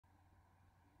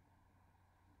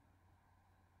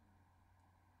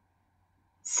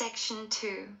Section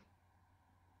 2.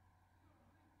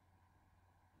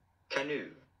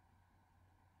 Canoe.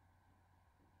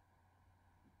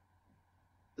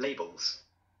 Labels.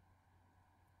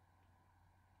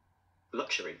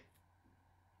 Luxury.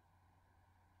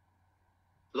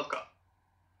 Lockup.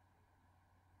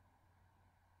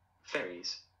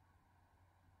 Ferries.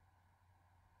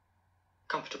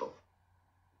 Comfortable.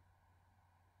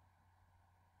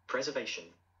 Preservation.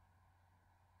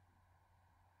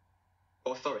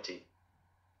 Authority.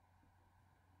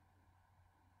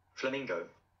 Flamingo.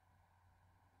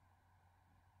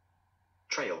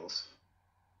 Trails.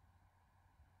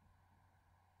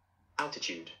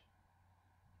 Altitude.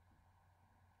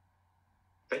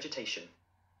 Vegetation.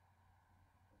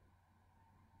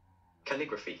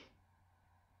 Calligraphy.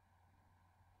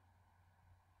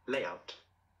 Layout.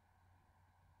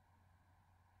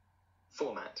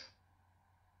 Format.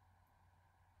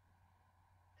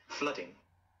 Flooding.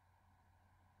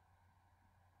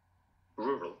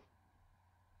 Rural.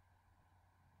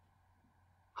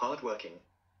 Hardworking.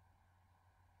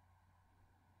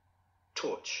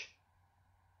 Torch.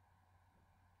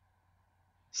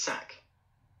 Sack.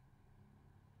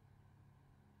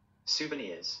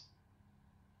 Souvenirs.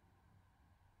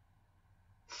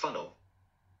 Funnel.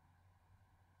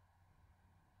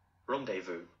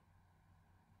 Rendezvous.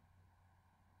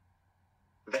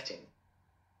 Vetting.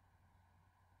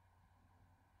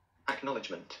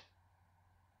 Acknowledgement.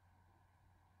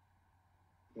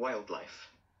 Wildlife.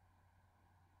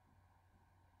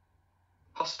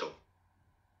 Hostel.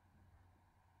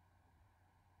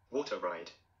 Water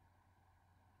ride.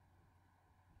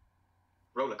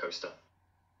 Roller coaster.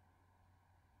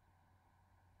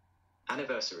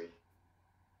 Anniversary.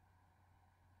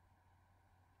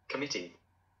 Committee.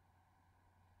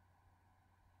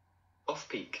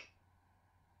 Off-peak.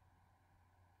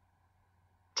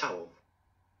 Towel.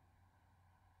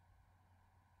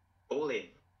 All in.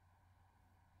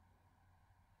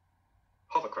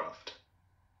 Hovercraft.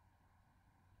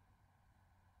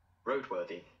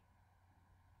 Roadworthy.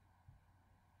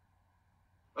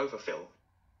 Overfill.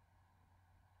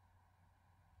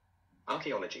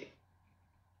 Archaeology.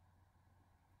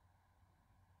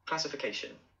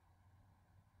 Classification.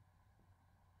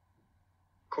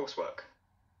 Coursework.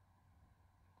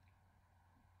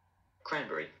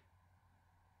 Cranberry.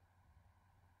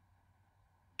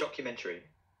 Documentary.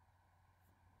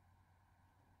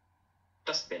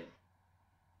 Dustbin.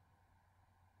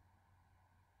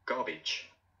 Garbage.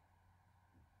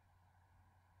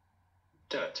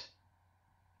 Dirt.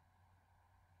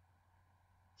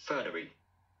 Fernery.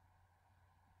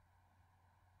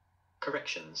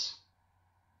 Corrections.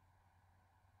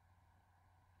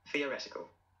 Theoretical.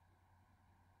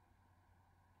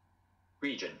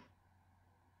 Region.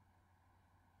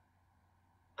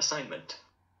 Assignment.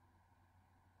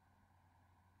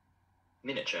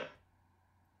 Miniature.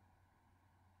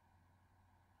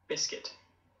 Biscuit.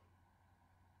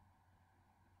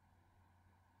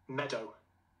 Meadow.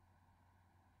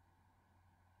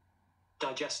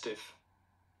 Digestive.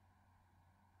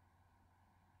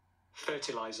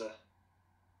 Fertilizer.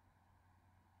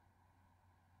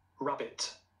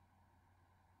 Rabbit.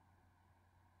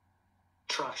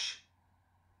 Trash.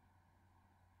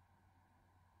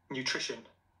 Nutrition.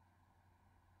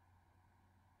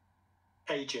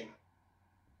 Aging.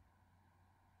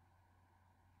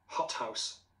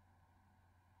 Hothouse.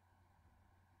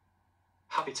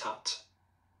 Habitat.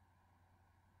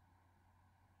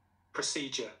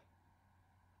 Procedure.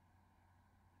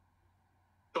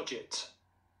 Budget.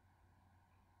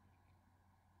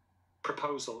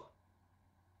 Proposal.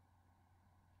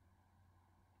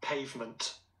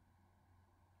 Pavement.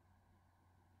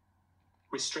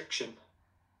 Restriction.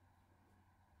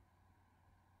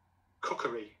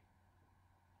 Cookery.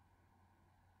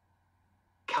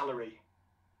 Calorie.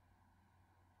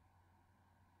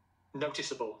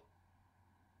 Noticeable.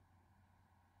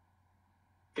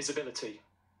 Visibility.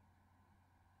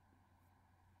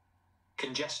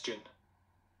 Congestion.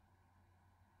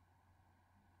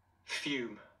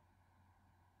 Fume.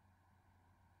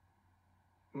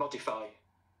 Modify.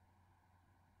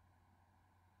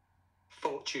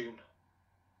 Fortune.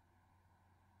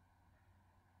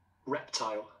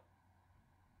 Reptile.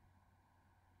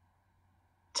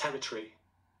 Territory.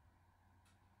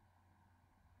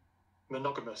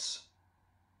 Monogamous.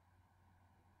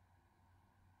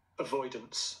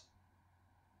 Avoidance.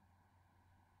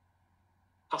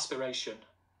 Aspiration.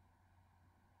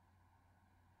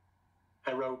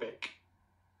 Aerobic.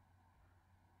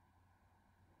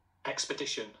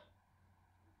 Expedition.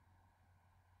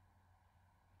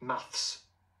 Maths.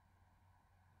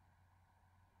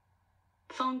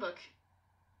 Phone book.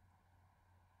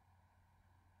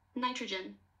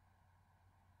 nitrogen,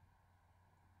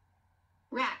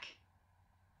 rack,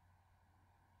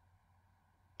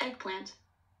 eggplant,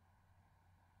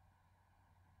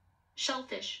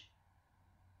 shellfish,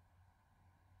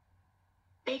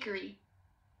 bakery,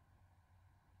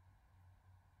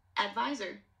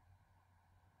 advisor,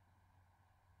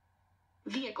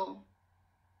 vehicle,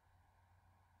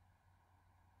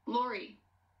 lorry,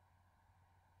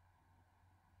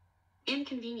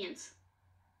 inconvenience,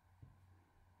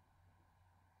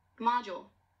 module,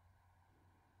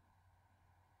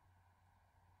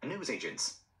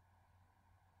 newsagents,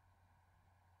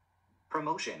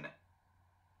 promotion,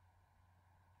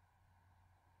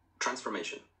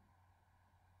 transformation,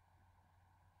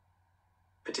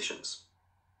 petitions,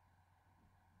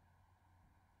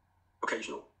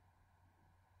 occasional,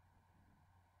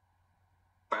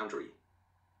 boundary,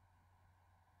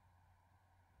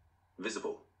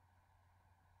 visible,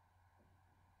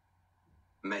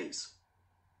 maze,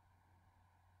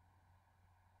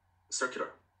 circular,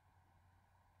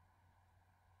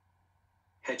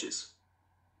 hedges,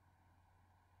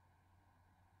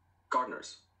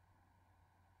 gardeners,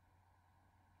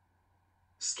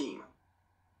 scheme,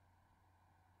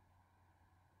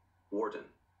 warden,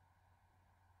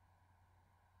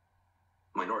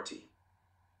 minority,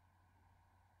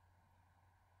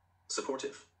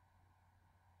 supportive,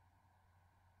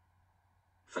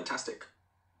 fantastic,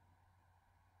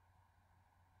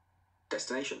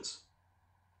 destinations,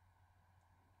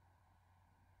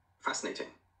 fascinating,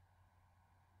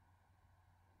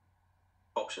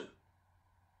 option,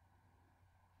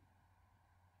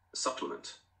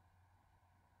 supplement,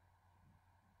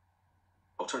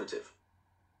 alternative,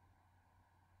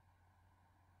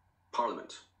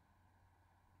 parliament,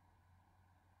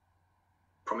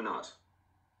 promenade,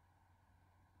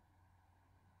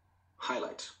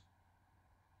 highlight,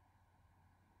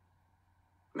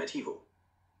 medieval,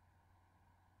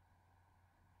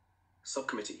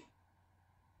 subcommittee,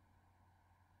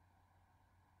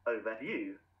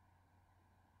 overview,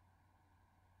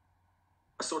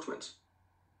 assortment,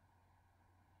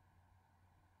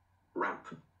 ramp,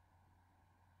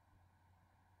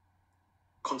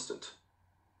 constant,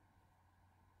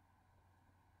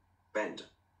 bend,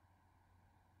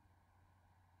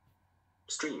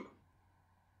 stream,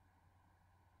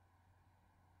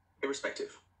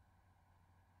 irrespective,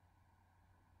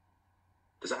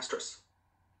 disastrous,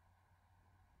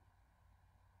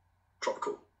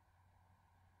 tropical,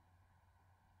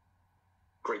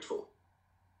 grateful,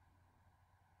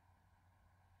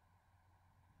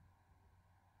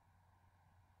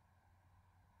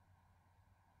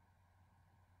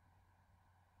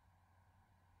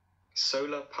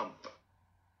 solar pump,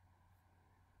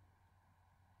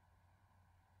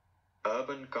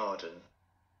 urban garden,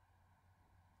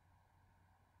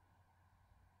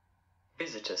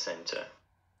 visitor center,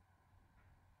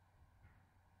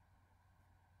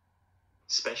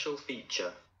 special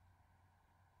feature,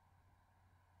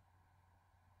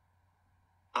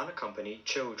 unaccompanied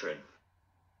children,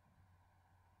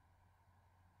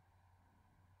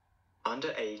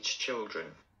 underage children,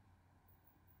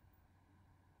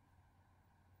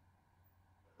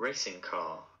 racing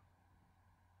car,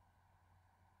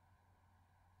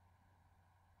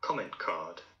 comment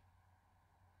card,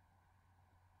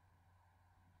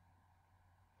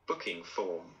 booking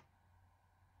form,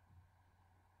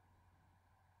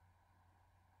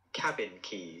 cabin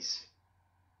keys,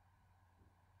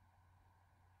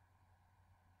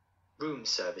 room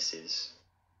services,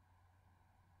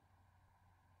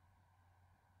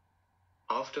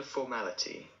 after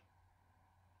formality,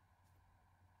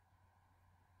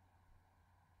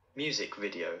 music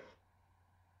video,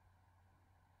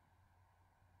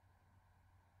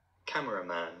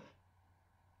 cameraman,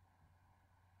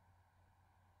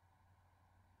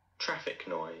 traffic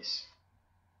noise,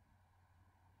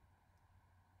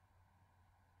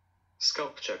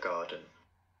 sculpture garden,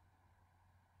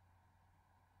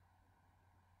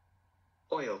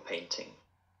 oil painting,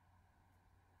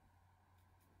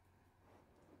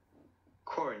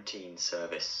 quarantine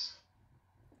service,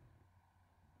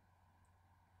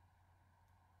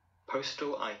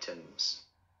 postal items,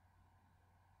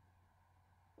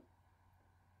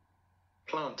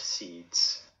 plant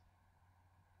seeds,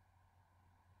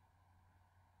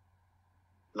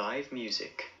 live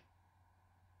music,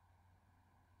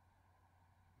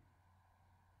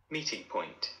 meeting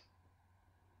point,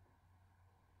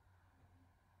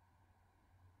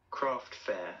 craft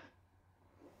fair,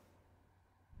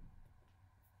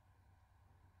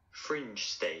 fringe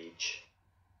stage,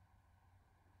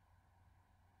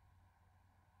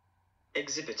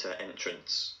 exhibitor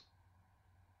entrance,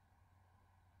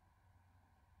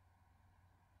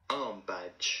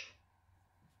 match.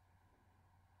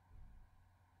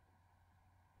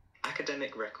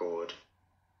 Academic record.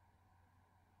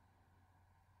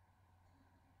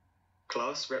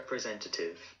 Class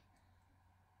representative.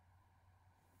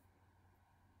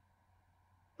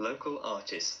 Local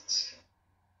artists.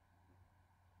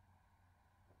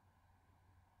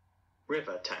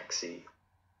 River taxi.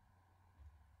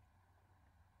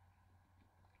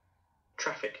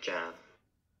 Traffic jam.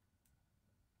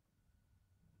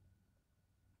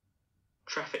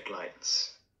 Traffic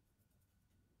lights.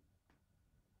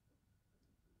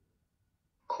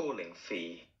 Calling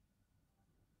fee.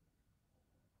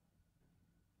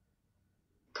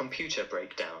 Computer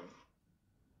breakdown.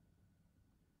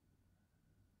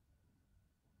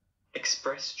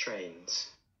 Express trains.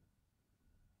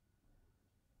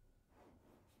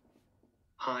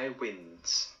 High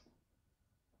winds.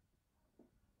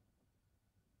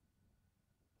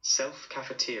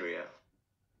 Self-cafeteria.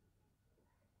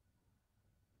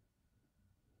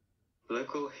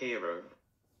 Local hero.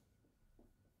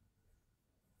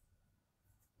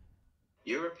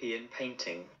 European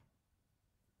painting.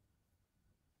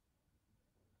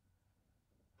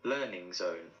 Learning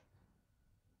zone.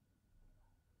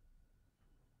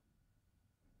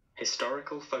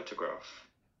 Historical photograph.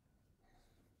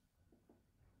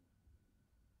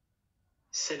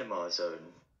 Cinema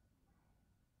zone.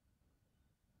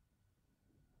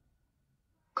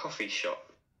 Coffee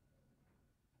shop.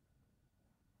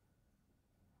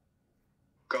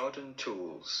 Garden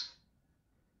tools.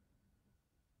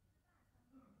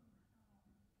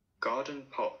 Garden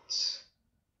pots.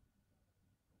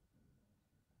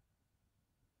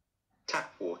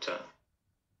 Tap water.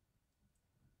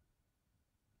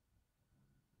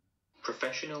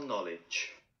 Professional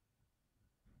knowledge.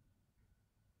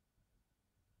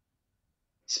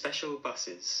 Special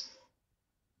buses.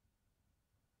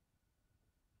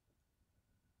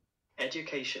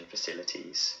 Education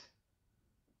facilities.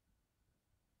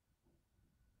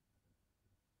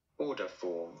 Order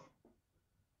form.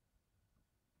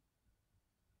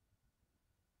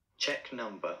 Check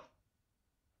number.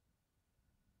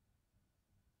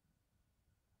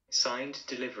 Signed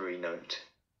delivery note.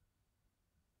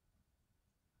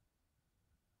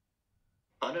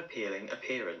 Unappealing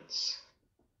appearance.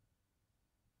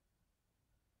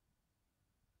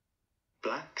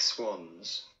 Black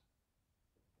swans.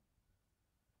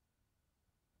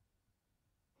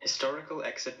 Historical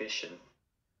exhibition.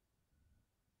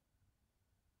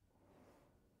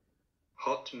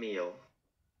 Hot meal.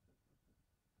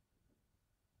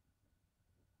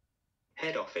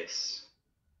 Head office.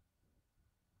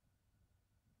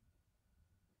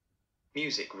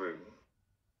 Music room.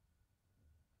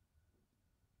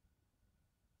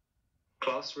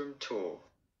 Classroom tour.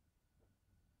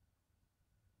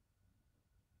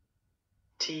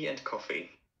 Tea and coffee.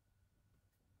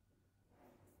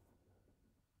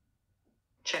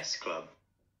 Chess club.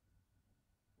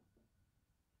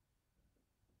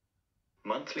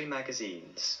 Monthly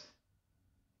magazines.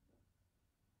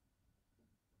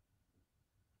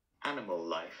 Animal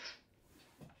life.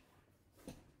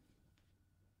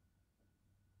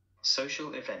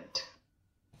 Social event.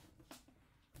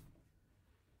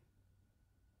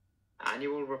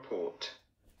 Annual report.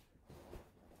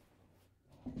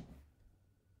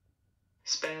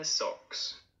 Spare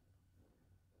socks.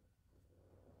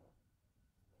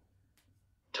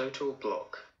 Total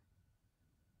block.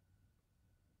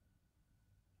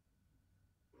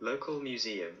 Local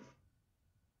museum.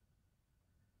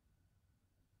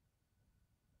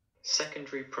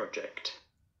 Secondary project.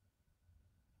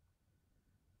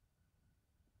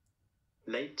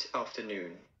 Late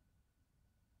afternoon.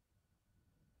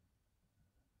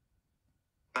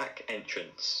 Back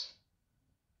entrance.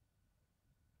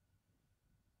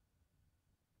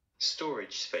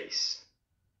 Storage space.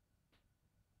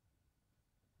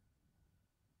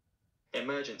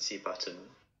 Emergency button.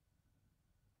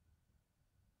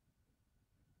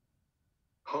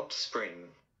 Hot spring.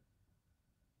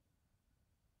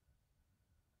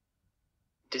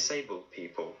 Disabled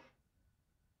people.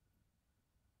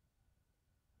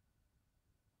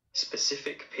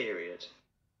 Specific period.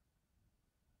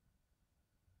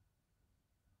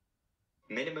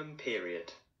 Minimum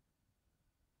period.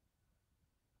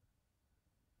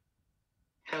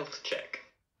 Health check.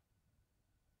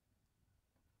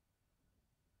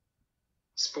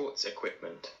 Sports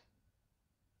equipment.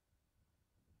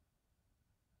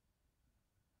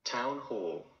 Town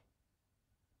hall.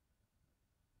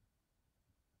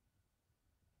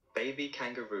 Baby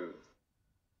kangaroo.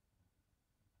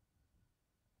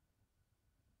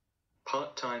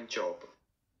 Part-time job.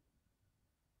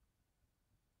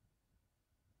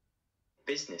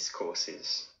 Business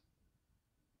courses.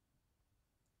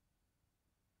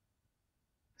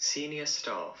 Senior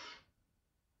staff.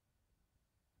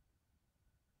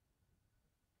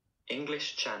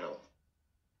 English Channel.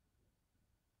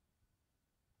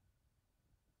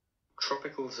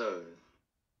 Tropical Zone.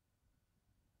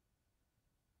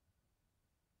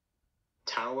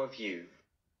 Tower View.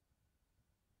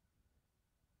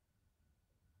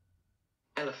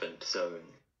 Elephant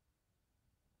Zone.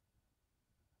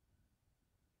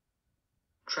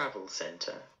 Travel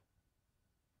Center.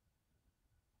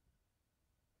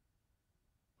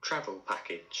 Travel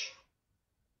Package.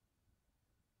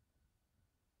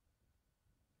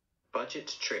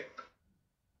 Budget Trip.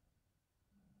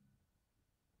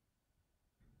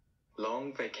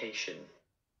 Long Vacation.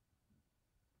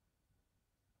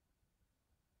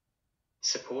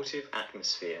 Supportive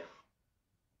Atmosphere.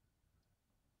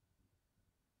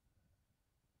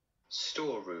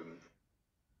 Storeroom.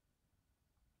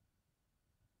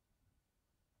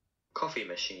 Coffee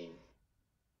machine.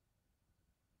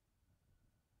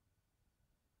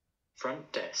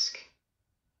 Front desk.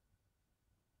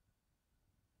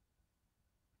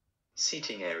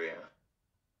 Seating area.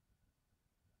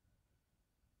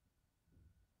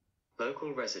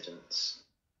 Local residence.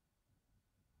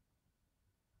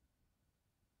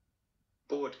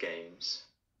 Board games.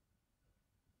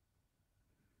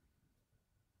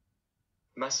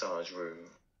 Massage room.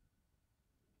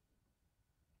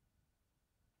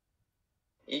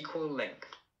 Equal length.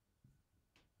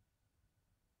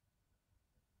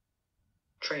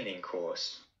 Training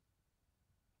course.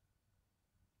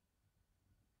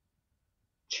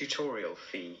 Tutorial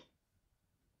fee.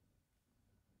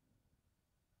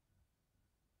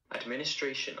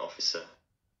 Administration officer.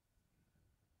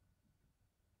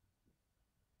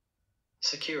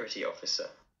 Security officer.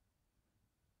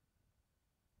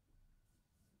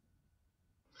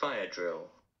 Fire drill.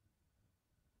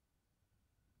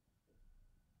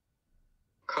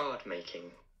 Card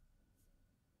making.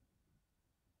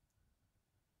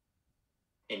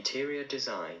 Interior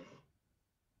design.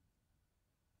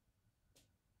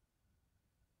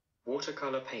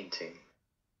 Watercolor painting.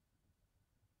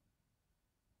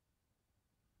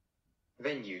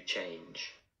 Venue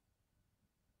change.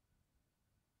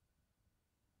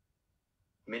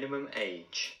 Minimum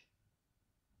age.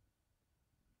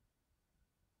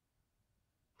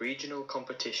 Regional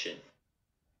competition.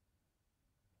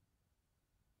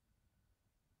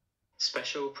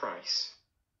 Special price.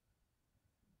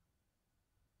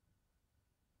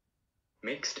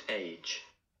 Mixed age.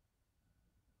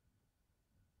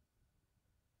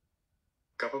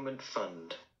 Government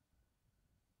fund.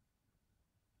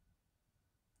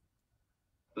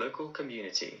 Local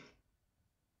community.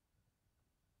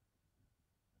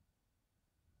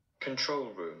 Control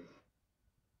room.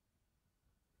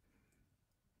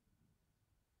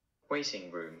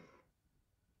 Waiting room.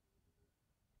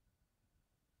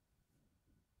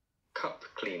 Cup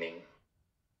cleaning.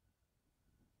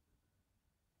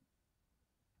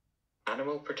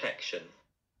 Animal protection.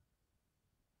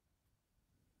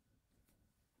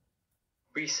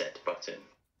 Reset button.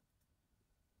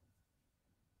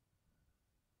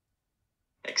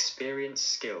 Experience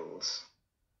skills.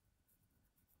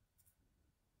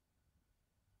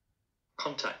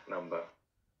 Contact number.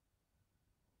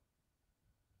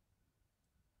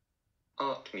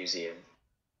 Art museum.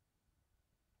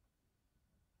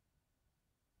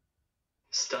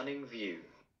 Stunning view.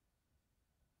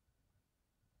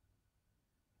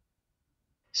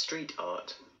 Street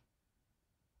art.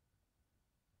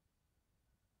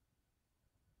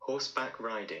 Horseback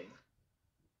riding.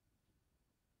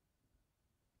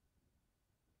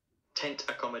 Tent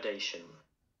accommodation.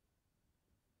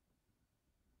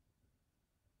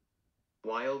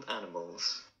 Wild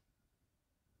animals.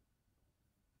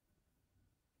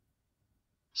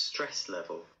 Stress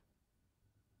level.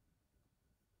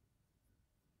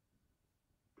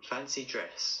 Fancy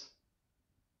dress.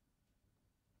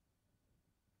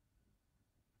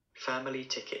 Family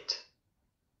ticket.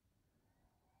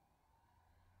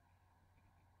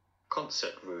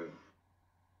 Concert room.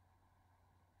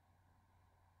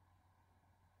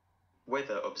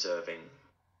 Weather observing.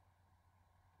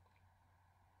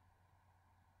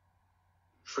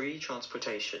 Free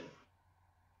transportation.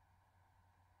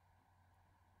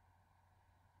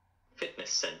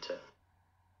 Fitness center.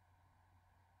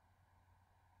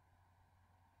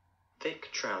 Thick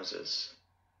trousers.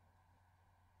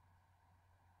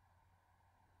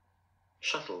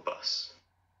 Shuttle bus.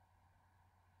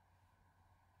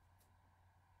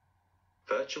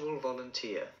 Virtual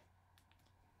volunteer.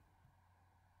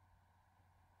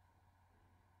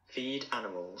 Feed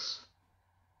animals.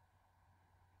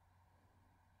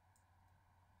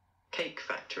 Cake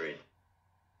factory.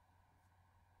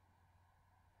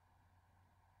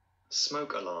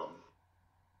 Smoke alarm.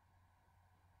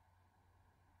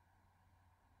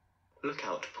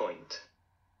 Lookout point.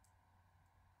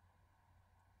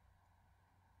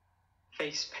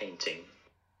 Face painting.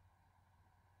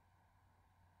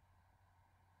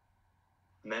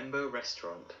 Member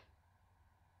restaurant.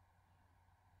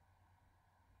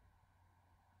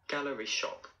 Gallery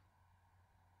shop.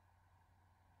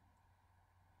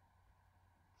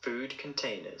 Food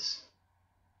containers.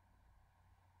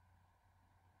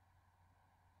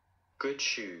 Good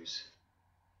shoes.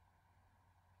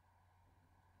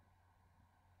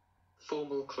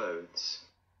 Formal clothes.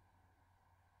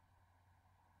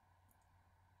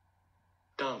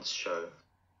 Dance show.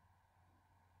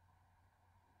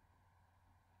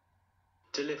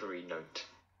 Delivery note.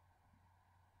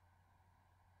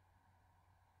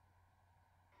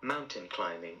 Mountain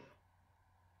climbing.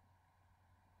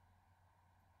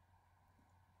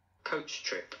 Coach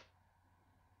trip.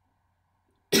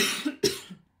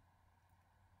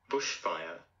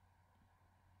 Bushfire.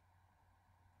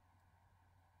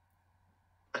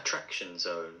 Attraction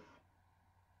zone.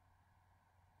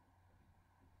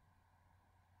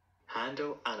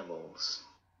 Handle animals.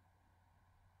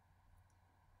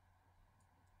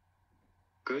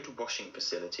 Good washing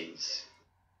facilities.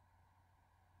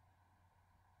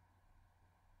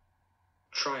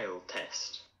 Trial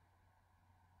test.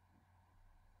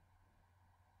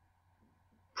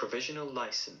 Provisional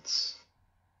license.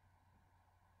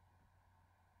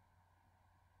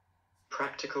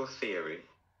 Practical theory.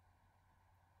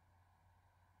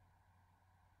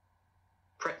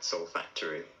 Pretzel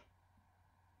factory.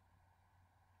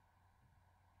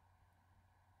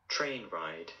 Train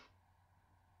ride.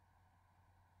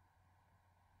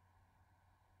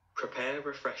 Prepare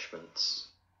refreshments.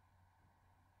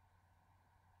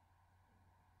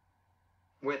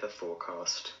 Weather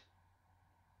forecast.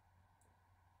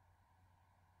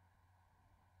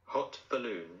 Hot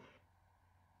balloon.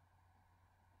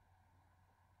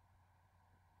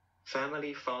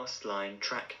 Family fast line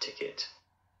track ticket.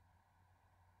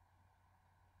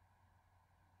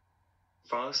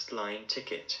 Fast line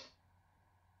ticket.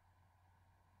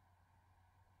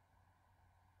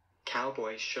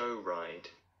 Cowboy show ride.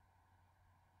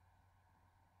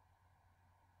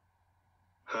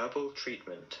 Herbal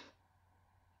treatment.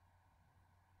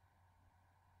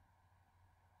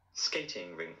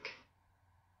 Skating rink.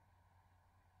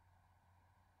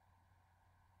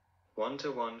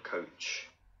 One-to-one coach.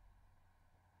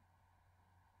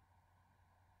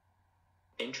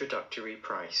 Introductory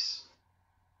price.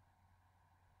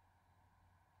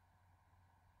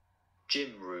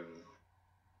 Gym room.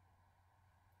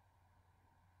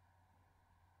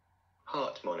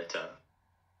 Heart monitor.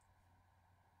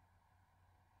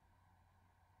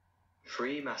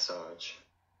 Free massage.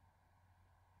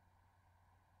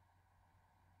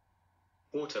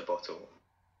 Water bottle.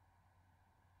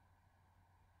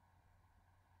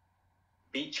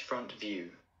 Beachfront view.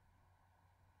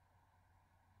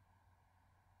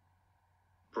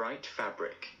 Bright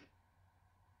fabric.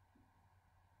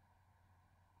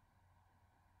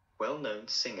 Well-known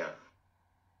singer.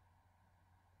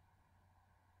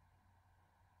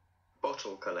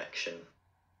 Bottle collection.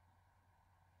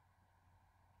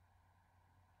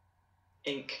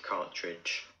 Ink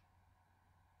cartridge.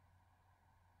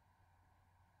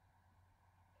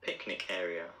 Picnic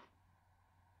area.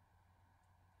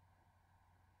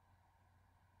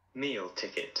 Meal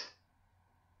ticket.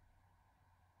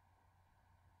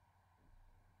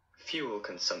 Fuel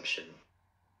consumption.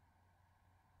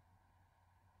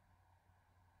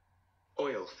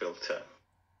 Oil filter.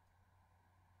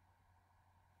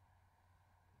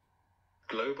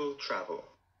 Global travel.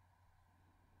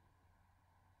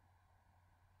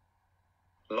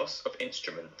 Loss of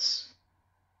instruments.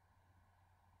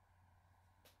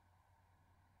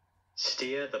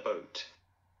 Steer the boat.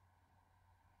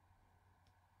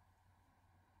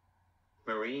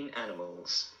 Marine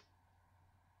animals.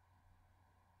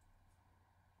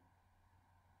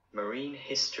 Marine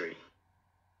history.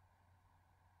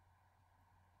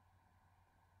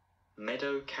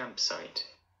 Meadow campsite.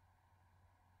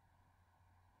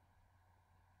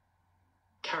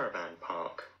 Caravan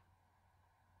park.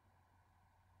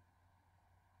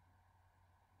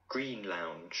 Green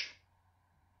lounge.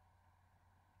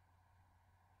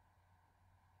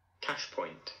 Cash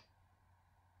point.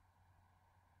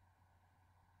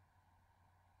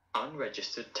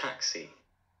 Unregistered taxi.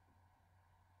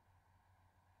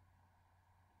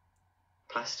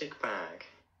 Plastic bag.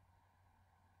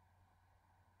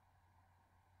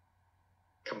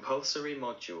 Compulsory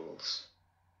modules.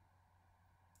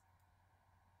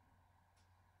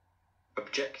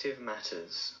 Objective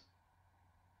matters.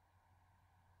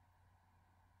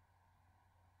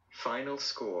 Final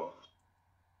score.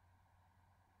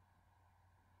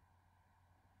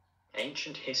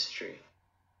 Ancient history.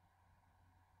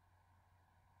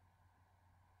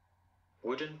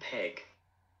 Wooden peg.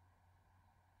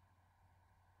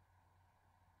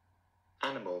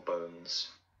 Animal bones.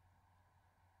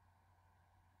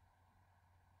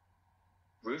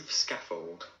 Roof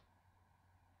scaffold.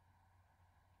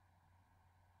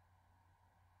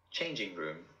 Changing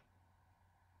room.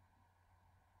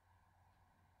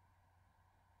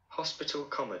 Hospital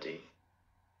comedy.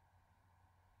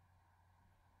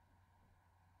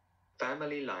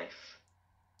 Family life.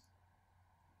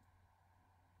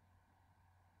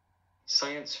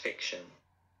 Science fiction.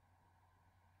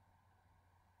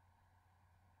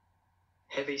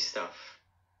 Heavy stuff.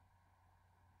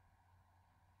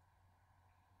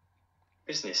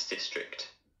 Business district.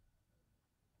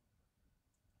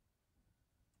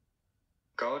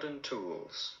 Garden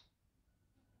tools.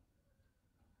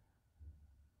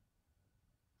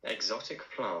 Exotic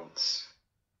plants.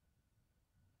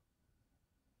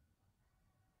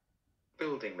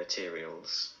 Building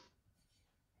materials.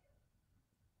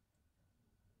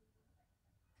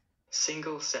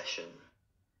 Single session.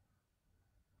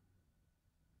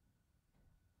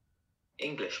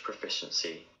 English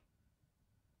proficiency.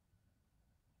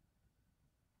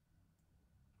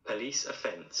 Police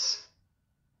offence.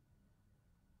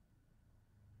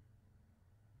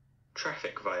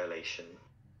 Traffic violation.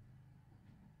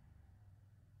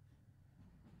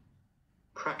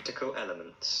 Practical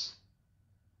elements.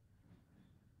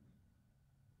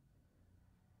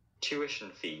 Tuition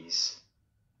fees.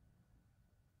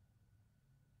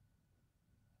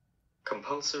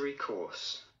 Compulsory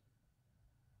course.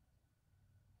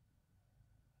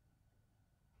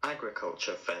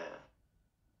 Agriculture fair.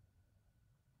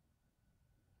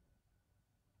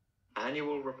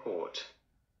 Annual report.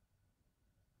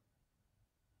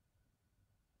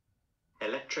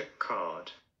 Electric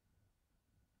card.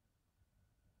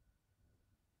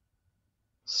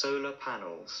 Solar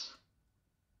panels.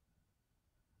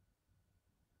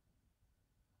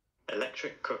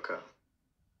 Electric cooker.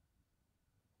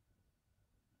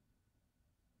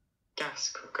 Gas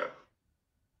cooker.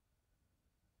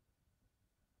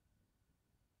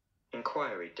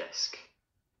 Inquiry desk.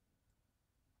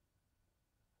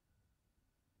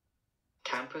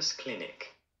 Campus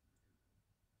clinic.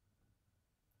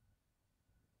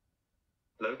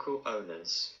 Local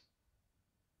owners.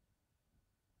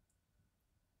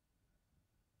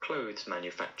 Clothes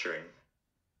manufacturing.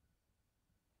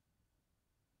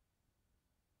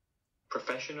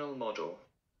 Professional model.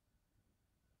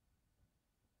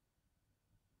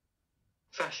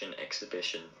 Fashion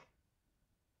exhibition.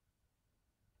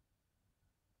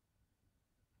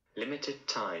 Limited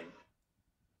time.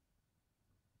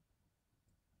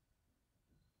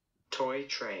 Toy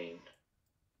train.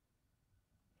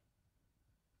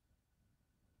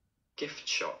 Gift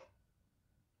shop.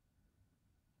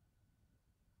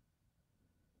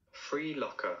 Free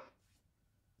locker.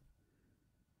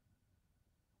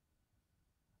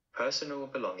 Personal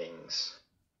belongings.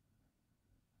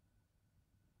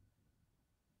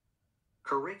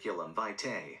 Curriculum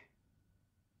vitae.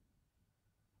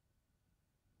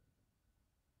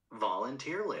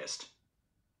 Volunteer list.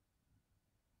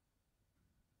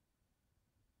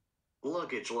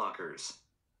 Luggage lockers.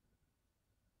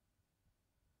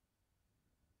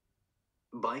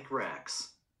 Bike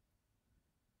racks.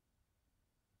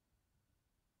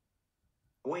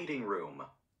 Waiting room.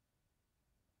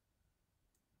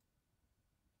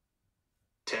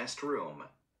 Test room.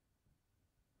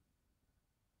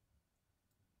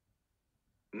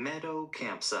 Meadow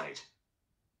campsite.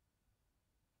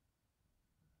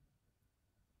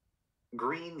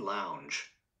 Green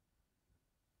lounge.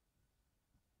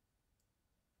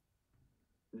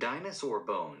 Dinosaur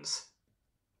bones.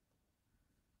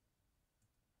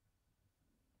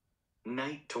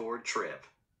 Night tour trip.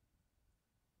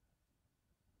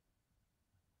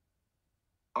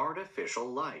 Artificial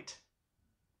light.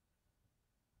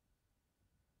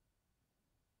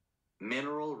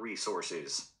 Mineral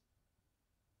resources.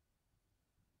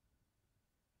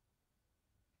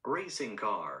 Racing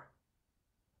car.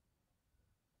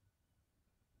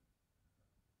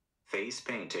 Face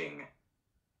painting.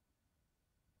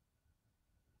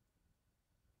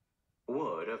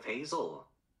 Wood of hazel.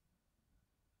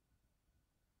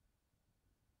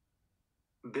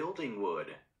 Building wood.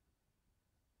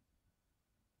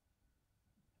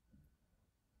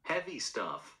 Heavy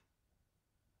stuff.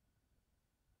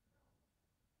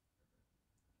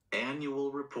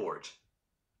 Annual report.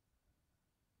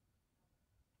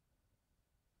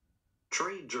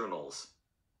 Trade journals.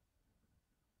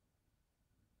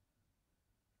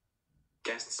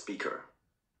 Guest speaker.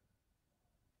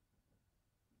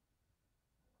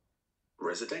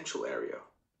 Residential area.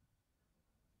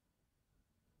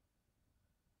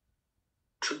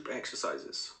 Troop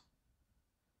exercises.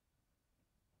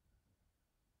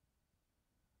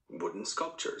 Wooden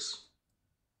sculptures.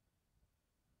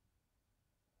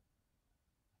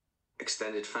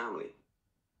 Extended family.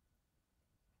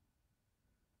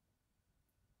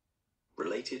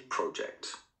 Related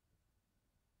project.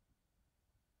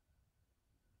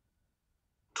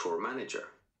 Tour manager.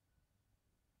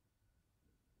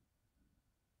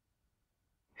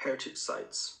 Heritage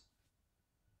sites.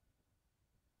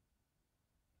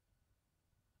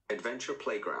 Adventure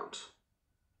playground.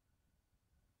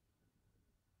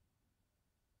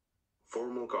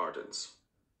 Formal gardens.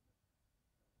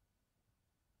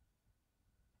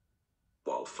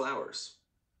 Wildflowers.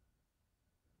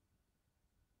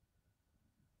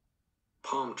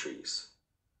 Palm trees.